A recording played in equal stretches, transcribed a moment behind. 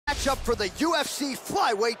matchup for the UFC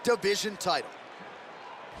flyweight division title.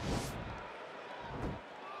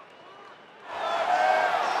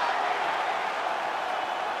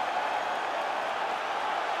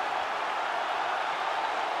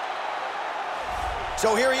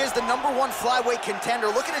 So here he is, the #1 flyweight contender,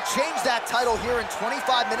 looking to change that title here in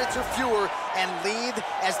 25 minutes or fewer and leave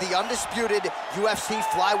as the undisputed UFC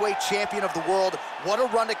flyweight champion of the world. What a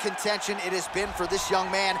run to contention it has been for this young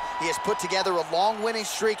man. He has put together a long winning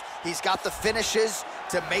streak. He's got the finishes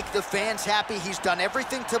to make the fans happy. He's done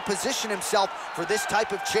everything to position himself for this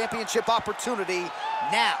type of championship opportunity.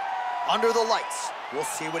 Now, under the lights, we'll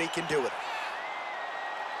see what he can do with it.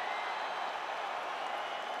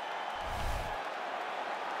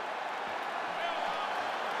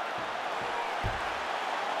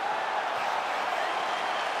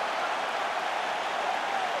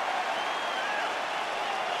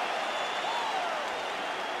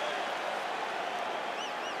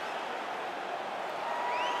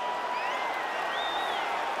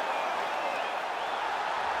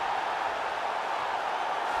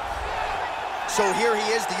 So here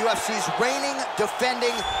he is, the UFC's reigning,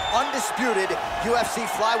 defending, undisputed UFC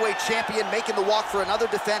flyweight champion, making the walk for another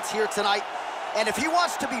defense here tonight. And if he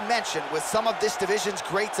wants to be mentioned with some of this division's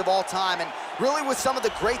greats of all time, and really with some of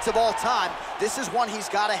the greats of all time, this is one he's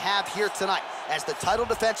got to have here tonight. As the title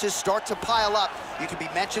defenses start to pile up, you can be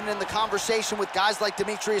mentioned in the conversation with guys like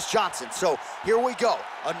Demetrius Johnson. So here we go,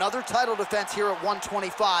 another title defense here at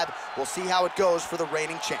 125. We'll see how it goes for the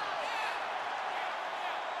reigning champ.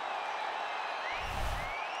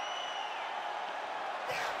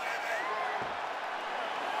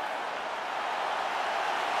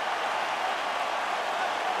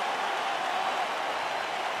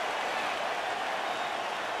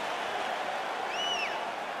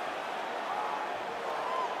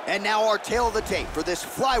 And now our tale of the tape for this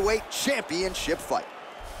flyweight championship fight.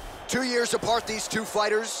 2 years apart, these two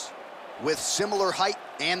fighters, with similar height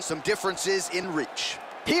and some differences in reach.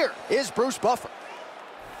 Here is Bruce Buffer.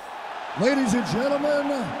 Ladies and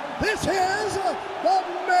gentlemen, this is the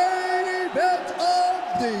main event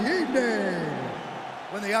of the evening.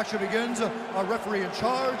 When the action begins, our referee in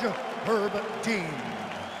charge, Herb Dean.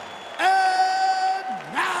 And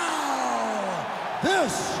now,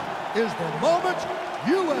 this is the moment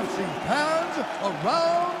UFC fans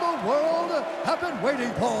around the world have been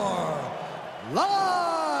waiting for.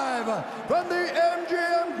 Live from the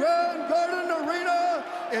MGM Grand Garden Arena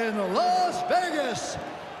in Las Vegas,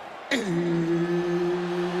 it's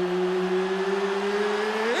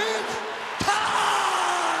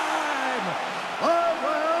time! 5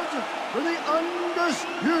 rounds for the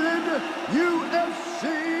undisputed UFC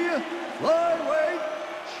flyweight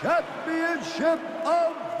championship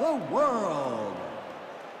of the world.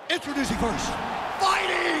 Introducing first,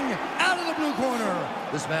 fighting out of the blue corner.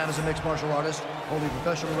 This man is a mixed martial artist, holding a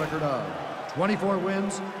professional record of 24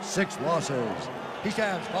 wins, 6 losses. He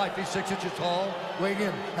stands 5 feet 6 inches tall, weighing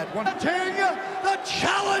in at the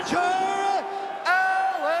challenger,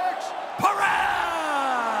 Alex Perez.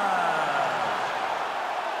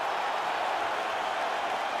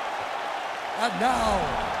 And now,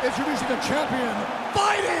 introducing the champion,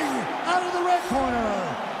 fighting out of the red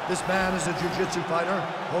corner. This man is a jiu-jitsu fighter,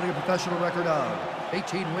 holding a professional record of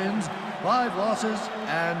 18 wins, 5 losses,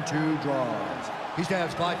 and 2 draws. He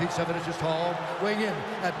stands 5 feet 7 inches tall, weighing in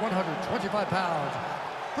at 125 pounds.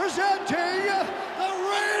 Presenting the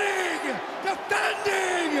reigning,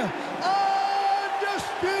 defending,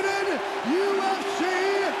 undisputed UFC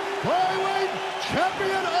flyweight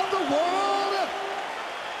champion of the world,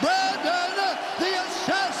 Brandon the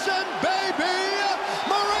Assassin Baby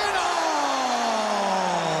Moreno.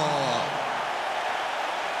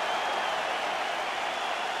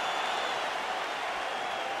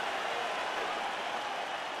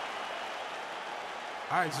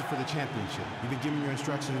 All right, this is for the championship. You've been given your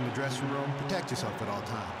instructions in the dressing room. Protect yourself at all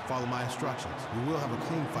times. Follow my instructions. We will have a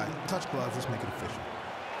clean fight. Touch gloves. Let's make it official.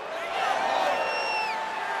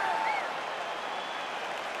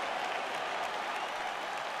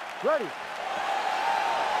 Ready.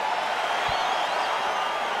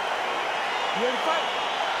 You ready to fight?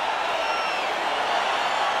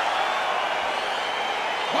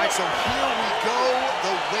 All right, so here we go.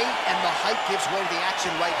 The weight and the height gives way to the action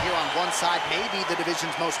right here on one side. Maybe the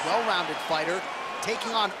division's most well-rounded fighter,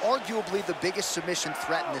 taking on arguably the biggest submission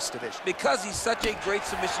threat in this division. Because he's such a great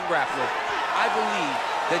submission grappler, I believe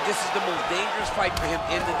that this is the most dangerous fight for him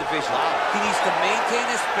in the division. He needs to maintain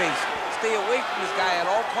his space, stay away from this guy at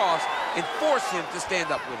all costs, and force him to stand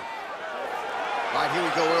up with him. All right, here we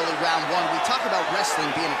go, early round one. We talk about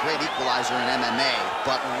wrestling being a great equalizer in MMA,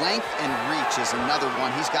 but length and reach is another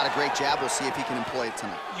one. He's got a great jab. We'll see if he can employ it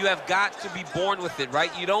tonight. You have got to be born with it,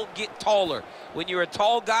 right? You don't get taller. When you're a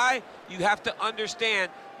tall guy, you have to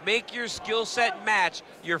understand, make your skill set match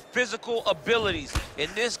your physical abilities.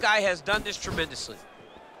 And this guy has done this tremendously.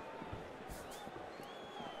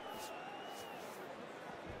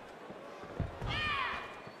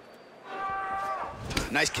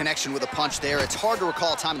 Nice connection with a punch there. It's hard to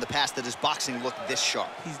recall a time in the past that his boxing looked this sharp.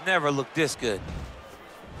 He's never looked this good.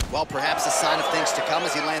 Well, perhaps a sign of things to come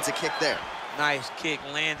as he lands a kick there. Nice kick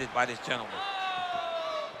landed by this gentleman.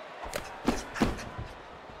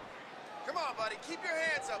 Come on, buddy. Keep your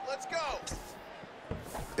hands up. Let's go.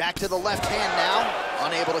 Back to the left hand now,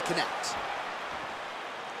 unable to connect.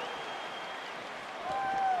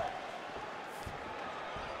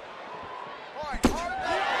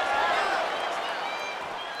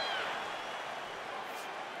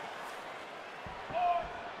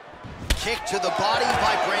 Kick to the body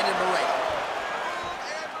by Brandon Moreno.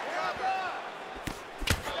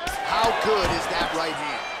 How good is that right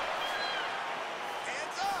hand?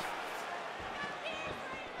 Hands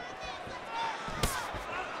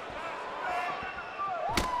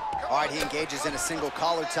up. All right, he engages in a single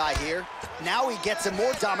collar tie here. Now he gets a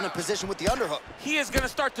more dominant position with the underhook. He is going to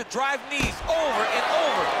start to drive knees over and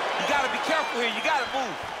over. You got to be careful here. You got to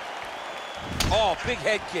move. Oh, big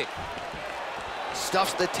head kick.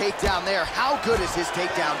 Stuffs the takedown there. How good is his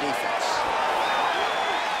takedown defense?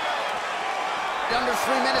 Under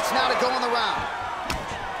 3 minutes now to go in the round.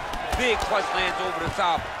 Big punch lands over the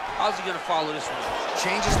top. How's he going to follow this one?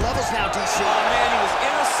 Changes levels now, DC. Oh, man, he was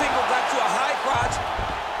in a single, got to a high crotch.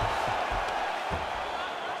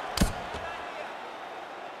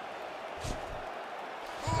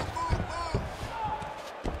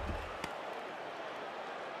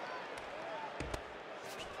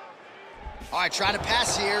 All right, trying to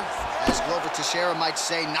pass here. As Glover Teixeira might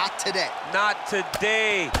say, not today. Not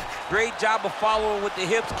today. Great job of following with the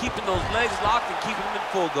hips, keeping those legs locked and keeping them in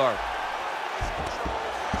full guard.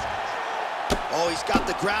 Oh, he's got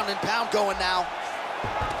the ground and pound going now.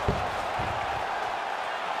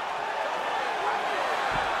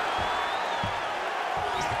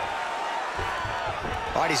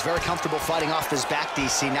 All right, he's very comfortable fighting off his back,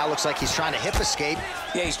 DC. Now looks like he's trying to hip escape.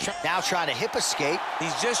 Yeah, he's now trying to hip escape.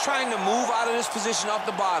 He's just trying to move out of this position off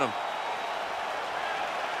the bottom.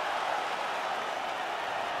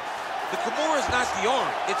 The Kimura is not the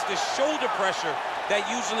arm. It's the shoulder pressure that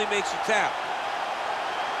usually makes you tap.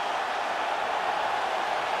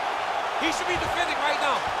 He should be defending right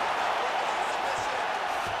now.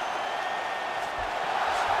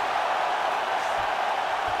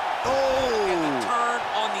 Oh! And the turn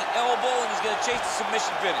on the elbow, and he's going to chase the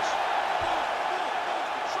submission finish.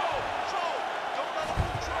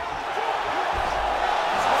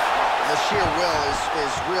 The sheer will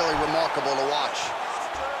is really remarkable to watch.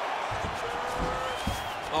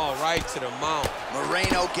 Oh, right to the mount.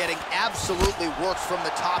 Moreno getting absolutely worked from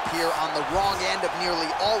the top here on the wrong end of nearly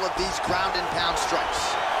all of these ground and pound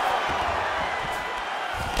strikes.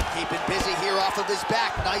 Keeping busy here off of his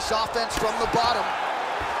back. Nice offense from the bottom.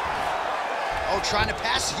 Oh, trying to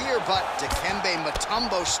pass here, but Dikembe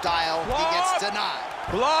Mutombo style, he gets denied.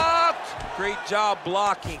 Blocked! Great job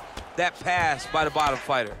blocking that pass by the bottom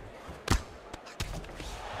fighter.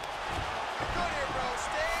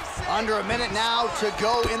 Under a minute now to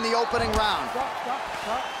go in the opening round.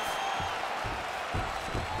 Stop.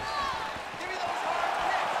 Give me those hard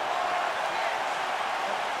kicks.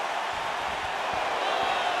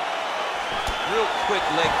 Real quick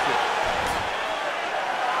leg kick.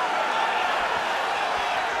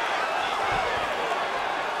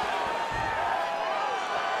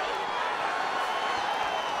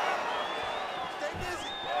 Stay busy.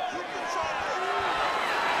 You control this.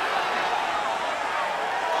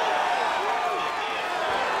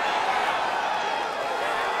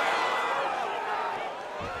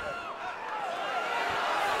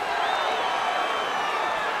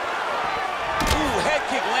 Ooh, head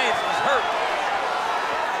kick lands, he's hurt.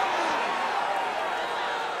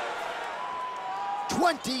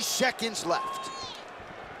 20 seconds left.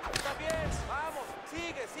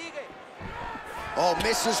 Oh,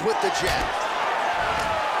 misses with the jab.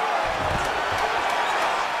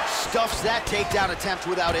 Stuffs that takedown attempt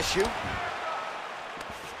without issue.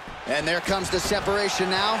 And there comes the separation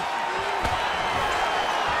now.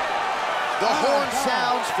 The horn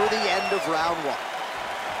sounds for the end of round one.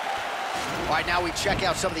 All right, now we check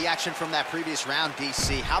out some of the action from that previous round,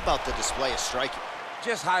 DC. How about the display of striking?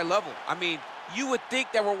 Just high level. I mean, you would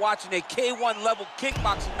think that we're watching a K1 level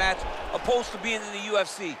kickboxing match opposed to being in the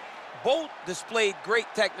UFC. Both displayed great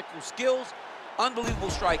technical skills, unbelievable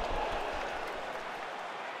striking.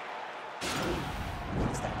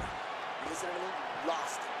 What's that? Listen to me?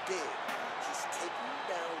 Lost, dead. He's taking you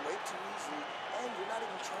down way too easily, and you're not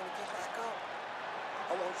even trying to get back up.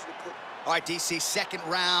 I want you to put... All right, DC, second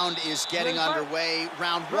round is getting underway.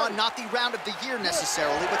 Round one, not the round of the year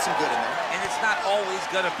necessarily, but some good in there. And it's not always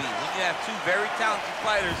gonna be. When you have two very talented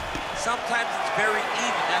fighters, sometimes it's very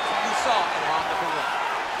even. That's what we saw in round number one.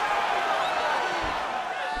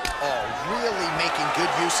 Oh, really making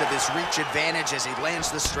good use of his reach advantage as he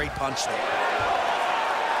lands the straight punch there.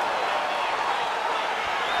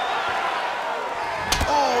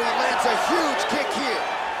 Oh, he lands a huge kick here.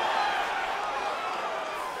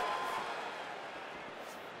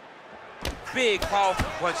 Big, powerful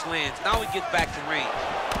punch lands. Now he gets back to range.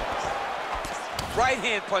 Right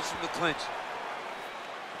hand punch from the clinch.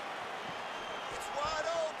 It's wide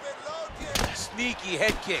open, low kick. Sneaky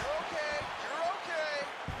head kick. Okay, you're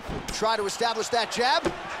okay. Try to establish that jab.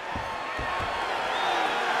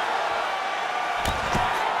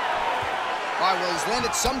 All right, well, he's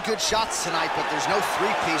landed some good shots tonight, but there's no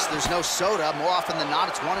three-piece, there's no soda. More often than not,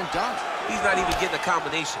 it's one and done. He's not even getting a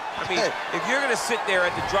combination. I mean, if you're gonna sit there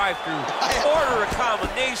at the drive-thru, order a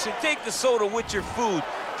combination, take the soda with your food,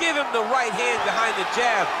 give him the right hand behind the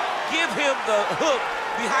jab, give him the hook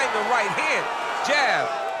behind the right hand, jab,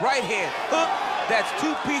 right hand, hook. That's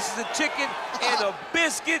 2 pieces of chicken and a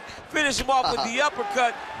biscuit. Finish him off with the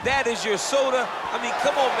uppercut. That is your soda. I mean,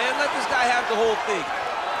 come on, man, let this guy have the whole thing.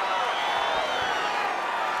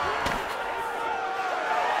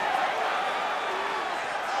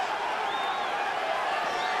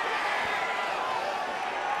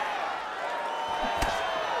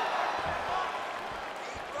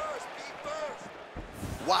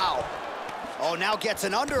 Wow. Oh, now gets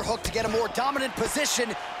an underhook to get a more dominant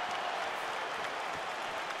position.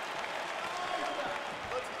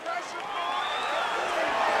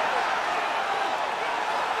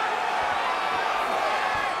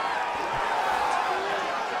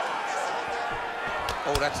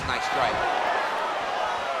 Oh, that's a nice strike.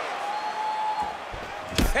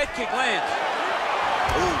 Head kick lands.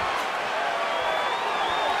 Ooh.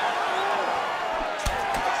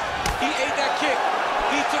 He ate that kick.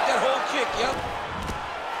 He took that whole kick, yep.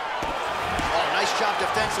 Oh, nice job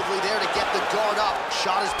defensively there to get the guard up.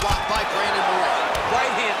 Shot is blocked by Brandon Moreno.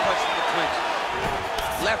 Right hand punch from the clinch.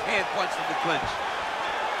 Left hand punch from the clinch.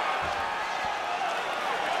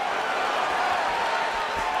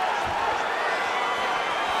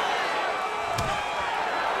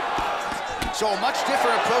 So a much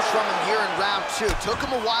different approach from him here in round two. Took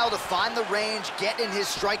him a while to find the range, get in his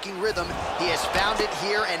striking rhythm. He has found it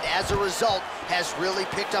here, and as a result, has really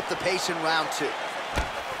picked up the pace in round two.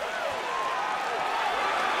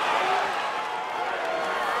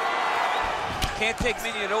 Can't take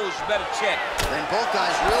many of those, you better check. And both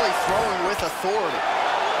guys really throwing with authority.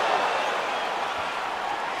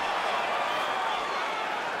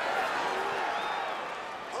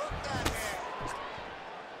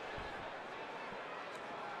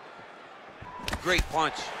 Great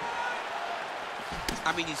punch.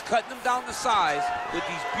 I mean, he's cutting them down to size with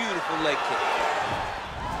these beautiful leg kicks.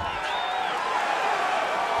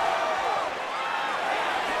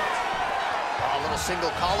 A little single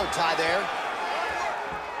collar tie there.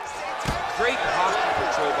 Great posture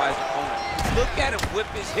control by his opponent. Look at him whip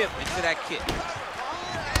his hip into that kick.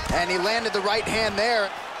 And he landed the right hand there.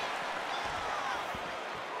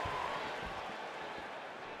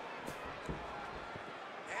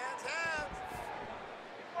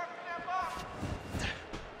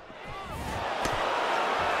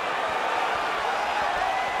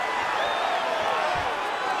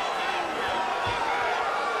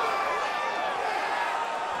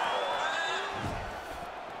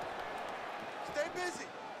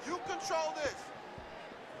 Control this.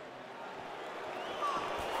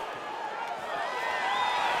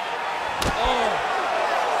 Oh.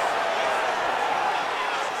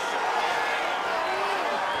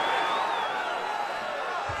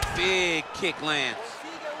 Big kick lands.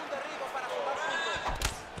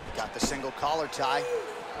 Got the single collar tie.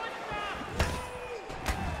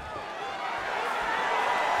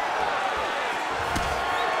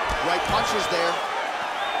 Right punches there.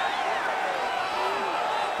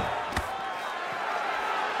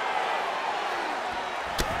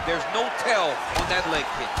 There's no tell on that leg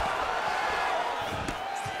kick.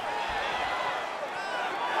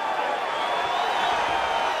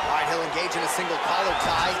 All right, he'll engage in a single collar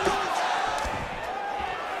tie.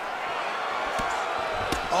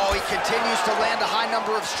 Oh, he continues to land a high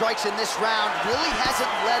number of strikes in this round. Really hasn't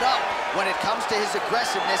let up when it comes to his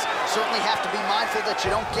aggressiveness. Certainly have to be mindful that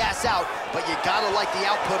you don't gas out, but you gotta like the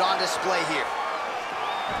output on display here.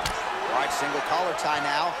 All right, single collar tie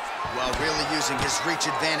now. Well, really using his reach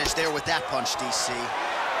advantage there with that punch, DC.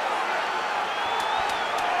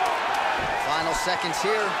 Final seconds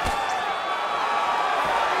here.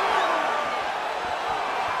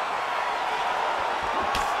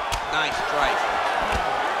 Nice strike.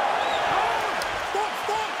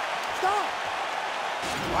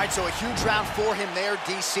 All right, so a huge round for him there,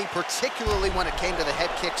 DC, particularly when it came to the head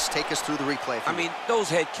kicks. Take us through the replay. I mean, those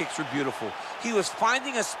head kicks were beautiful. He was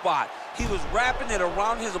finding a spot. He was wrapping it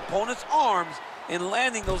around his opponent's arms and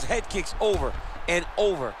landing those head kicks over and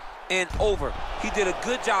over and over. He did a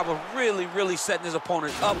good job of really setting his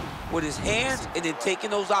opponent up with his hands and then taking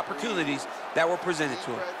those opportunities that were presented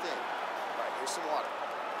to him. All right, here's some water.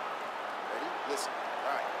 Ready? Listen.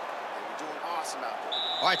 All right. You're doing awesome out there.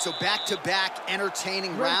 All right, so back-to-back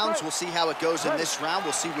entertaining rounds. We'll see how it goes in this round.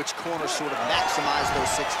 We'll see which corner sort of maximize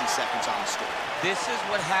those 60 seconds on the score. This is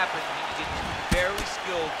what happens when you get two very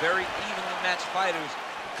skilled, very evenly matched fighters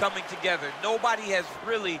coming together. Nobody has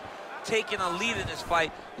really taken a lead in this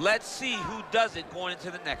fight. Let's see who does it going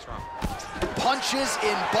into the next round. Punches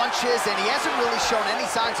in bunches, and he hasn't really shown any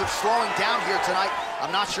signs of slowing down here tonight.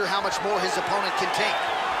 I'm not sure how much more his opponent can take.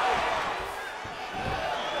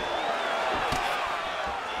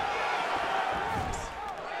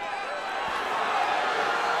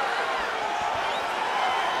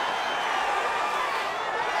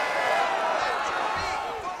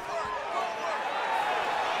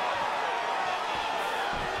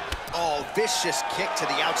 Oh, vicious kick to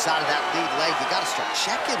the outside of that lead leg. You got to start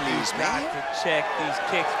checking these, man. Got to check these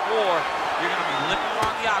kicks, or you're going to be limping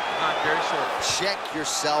around the octagon very short. Check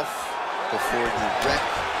yourself before you wreck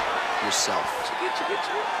yourself.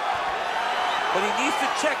 But he needs to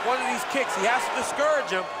check one of these kicks. He has to discourage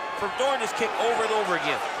him from throwing this kick over and over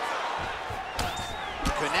again.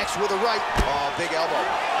 Connects with a right. Oh, big elbow.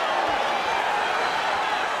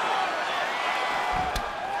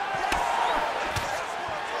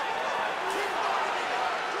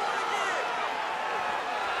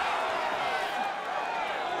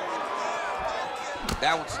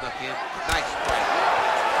 That one snuck in. Nice strike.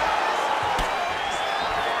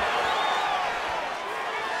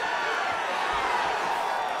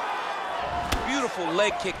 Beautiful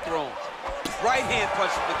leg kick thrown. Right hand punch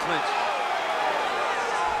from the clinch.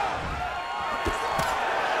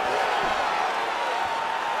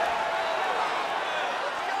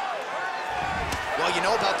 Well, you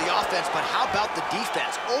know about the offense, but how about the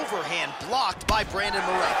defense? Overhand blocked by Brandon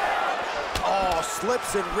Moreno. Oh,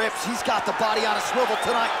 slips and rips. He's got the body on a swivel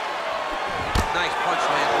tonight. Nice punch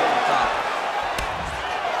land over the top.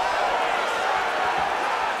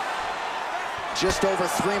 Just over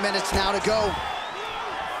 3 minutes now to go.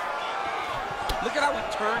 Look at how he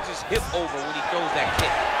turns his hip over when he throws that kick.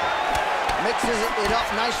 Mixes it up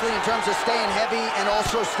nicely in terms of staying heavy and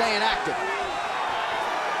also staying active.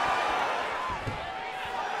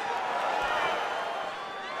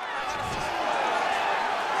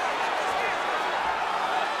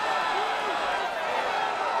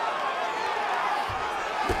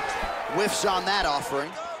 Whiffs on that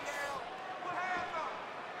offering.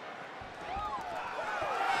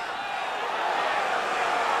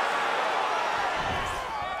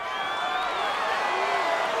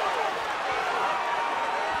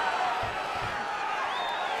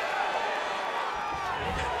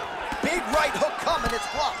 Big right hook coming, it's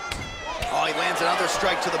blocked. Oh, he lands another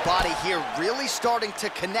strike to the body here, really starting to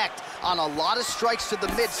connect on a lot of strikes to the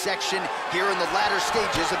midsection here in the latter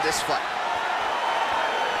stages of this fight.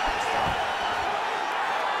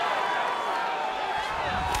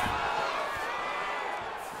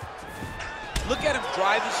 Look at him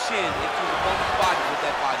drive his shin into his opponent's body with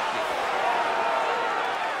that body kick.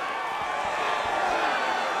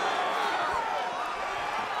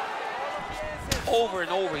 Over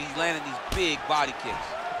and over, he's landing these big body kicks.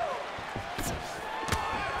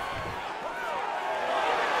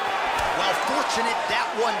 Well, fortunate that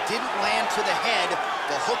one didn't land to the head.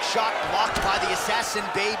 The hook shot blocked by the assassin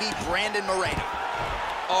baby, Brandon Moreno.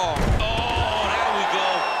 Oh, there we go.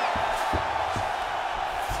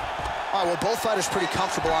 All right, well, both fighters pretty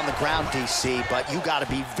comfortable on the ground, DC, but you got to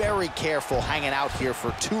be very careful hanging out here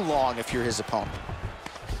for too long if you're his opponent.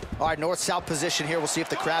 All right, north-south position here. We'll see if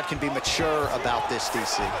the crowd can be mature about this,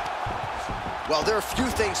 DC. Well, there are few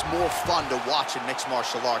things more fun to watch in mixed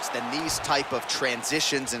martial arts than these type of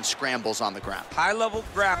transitions and scrambles on the ground. High-level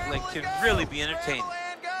grappling can really be entertaining.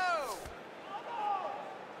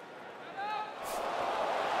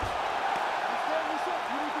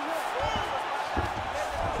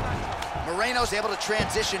 Moreno's able to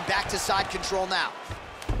transition back to side control now.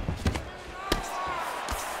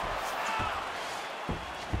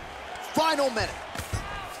 Final minute.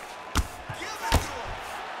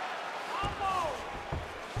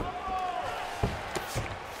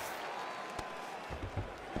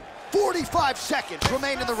 45 seconds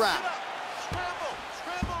remain in the round. Scramble,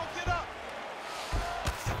 scramble, get up.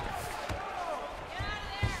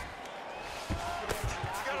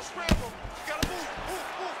 You gotta scramble. You gotta move,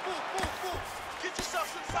 move. Get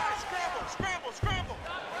yourself inside. Scramble, scramble, scramble.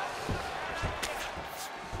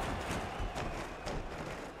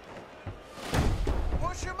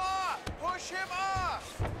 Push him off. Push him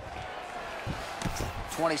off.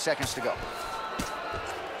 20 seconds to go.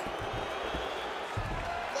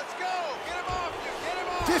 Let's go. Get him off you. Get him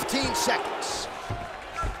off. 15 seconds.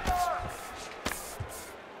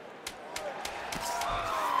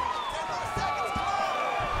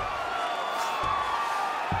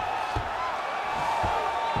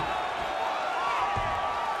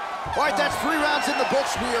 All right, that's 3 rounds in the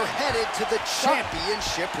books. We are headed to the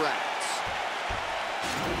championship rounds.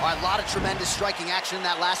 All right, a lot of tremendous striking action in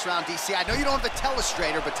that last round, DC. I know you don't have a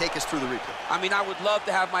telestrator, but take us through the replay. I mean, I would love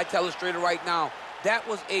to have my telestrator right now. That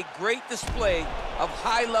was a great display of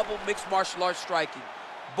high-level mixed martial arts striking.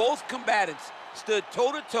 Both combatants stood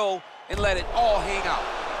toe-to-toe and let it all hang out.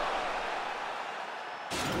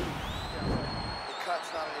 The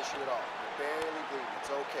cut's not an issue at all. You're barely bleeding. It's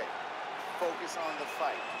okay. Focus on the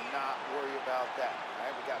fight. Do not worry about that. All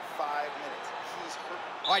right, we got 5 minutes. He's hurt.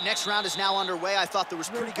 All right, next round is now underway. I thought there was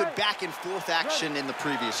pretty good back and forth action in the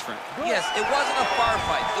previous frame. Yes, it wasn't a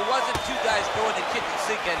firefight. It wasn't two guys throwing the kitchen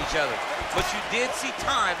sink at each other. But you did see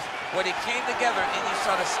times when it came together and you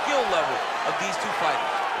saw the skill level of these two fighters.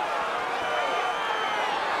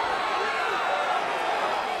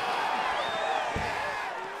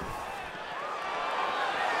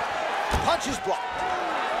 Punches blocked.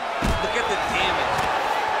 Look at the damage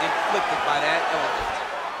inflicted by that element.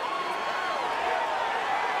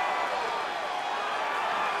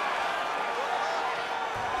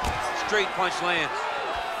 Straight punch lands.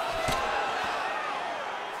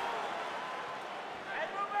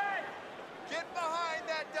 Get behind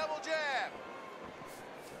that double jab.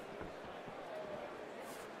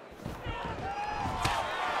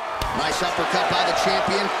 Nice uppercut by the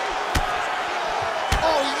champion.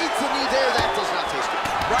 Oh, he eats the knee there. That does not taste good.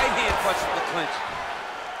 Right hand punch in the clinch.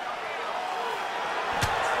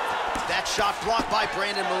 That shot blocked by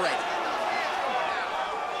Brandon Moreno.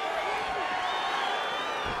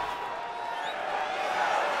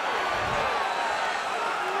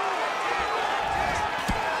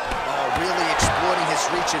 Oh, really exploiting his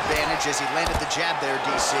reach advantage as he landed the jab there,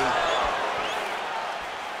 DC.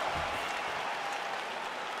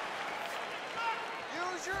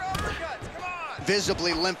 Use your uppercuts. Come on.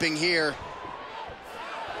 Visibly limping here.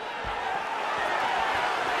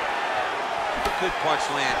 Good punch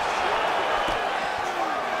land.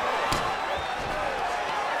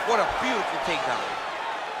 What a beautiful takedown.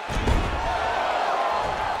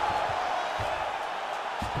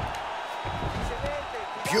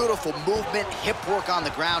 Beautiful movement, hip work on the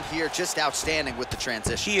ground here, just outstanding with the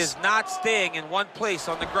transition. He is not staying in one place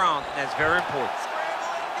on the ground, and that's very important.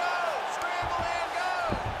 Scramble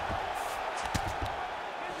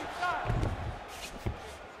and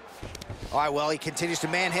go. All right, well, he continues to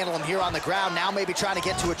manhandle him here on the ground. Now maybe trying to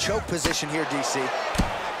get to a choke position here, DC.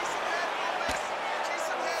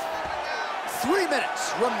 3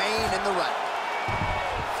 minutes remain in the round.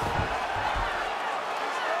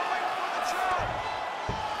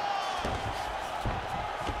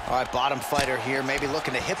 All right, bottom fighter here, maybe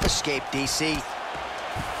looking to hip escape, DC.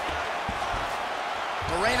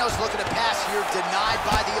 Moreno's looking to pass here, denied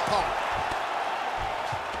by the opponent.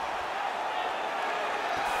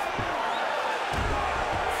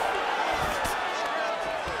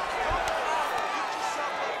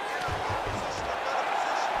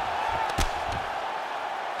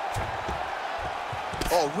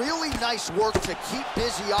 Oh, really nice work to keep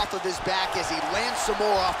busy off of his back as he lands some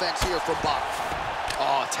more offense here from bottom.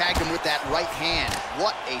 Oh, tagged him with that right hand.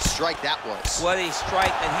 What a strike that was. What a strike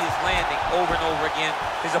that he is landing over and over again.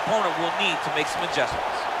 His opponent will need to make some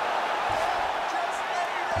adjustments.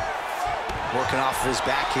 Working off of his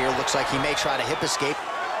back here. Looks like he may try to hip escape.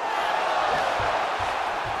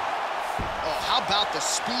 Oh, how about the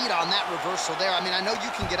speed on that reversal there? I mean, I know you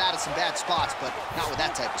can get out of some bad spots, but not with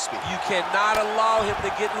that type of speed. You cannot allow him to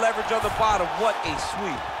get leverage on the bottom. What a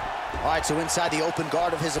sweep. All right, so inside the open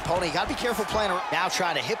guard of his opponent, you got to be careful playing around. Now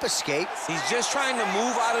trying to hip escape. He's just trying to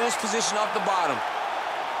move out of this position off the bottom.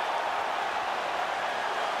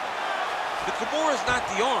 The Kimura is not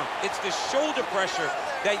the arm. It's the shoulder pressure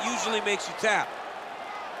that usually makes you tap.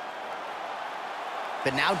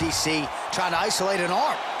 But now DC trying to isolate an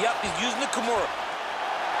arm. Yep, he's using the Kimura.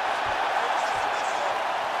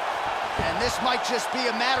 And this might just be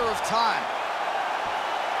a matter of time.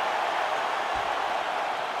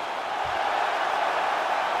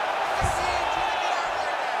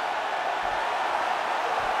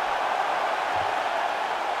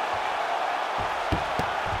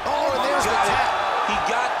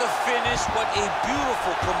 Finish. What a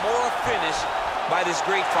beautiful Kimura finish by this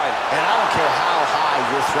great fighter. And I don't care how high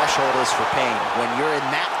your threshold is for pain. When you're in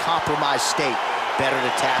that compromised state, better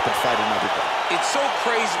to tap and fight another day. It's so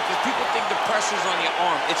crazy because people think the pressure's on your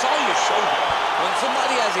arm. It's on your shoulder. When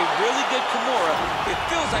somebody has a really good Kimura, it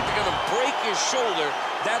feels like they're going to break your shoulder.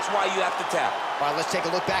 That's why you have to tap. All right, let's take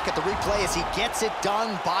a look back at the replay as he gets it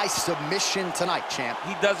done by submission tonight, champ.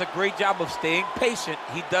 He does a great job of staying patient.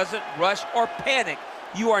 He doesn't rush or panic.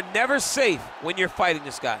 You are never safe when you're fighting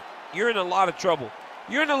this guy. You're in a lot of trouble.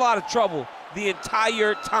 You're in a lot of trouble the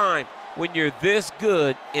entire time when you're this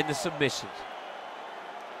good in the submissions.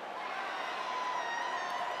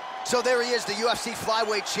 So there he is, the UFC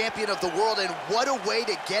flyweight champion of the world, and what a way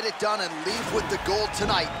to get it done and leave with the gold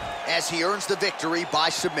tonight as he earns the victory by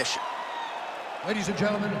submission. Ladies and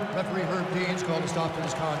gentlemen, referee Herb Dean's called a stop to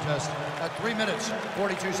this contest at 3 minutes,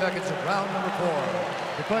 42 seconds of round number 4.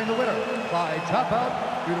 Declaring the winner by tap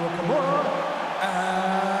out due to a Kimura,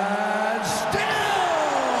 and still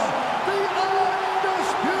the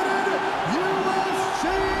undisputed UFC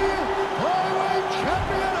flyweight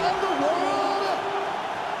champion of the world,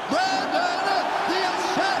 Brandon the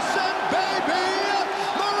Assassin Baby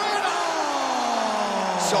Moreno!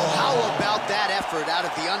 So how about that effort out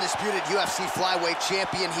of the undisputed UFC flyweight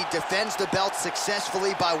champion? He defends the belt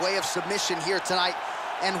successfully by way of submission here tonight.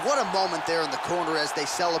 And what a moment there in the corner as they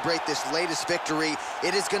celebrate this latest victory.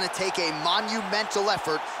 It is going to take a monumental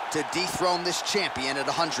effort to dethrone this champion at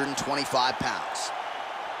 125 pounds.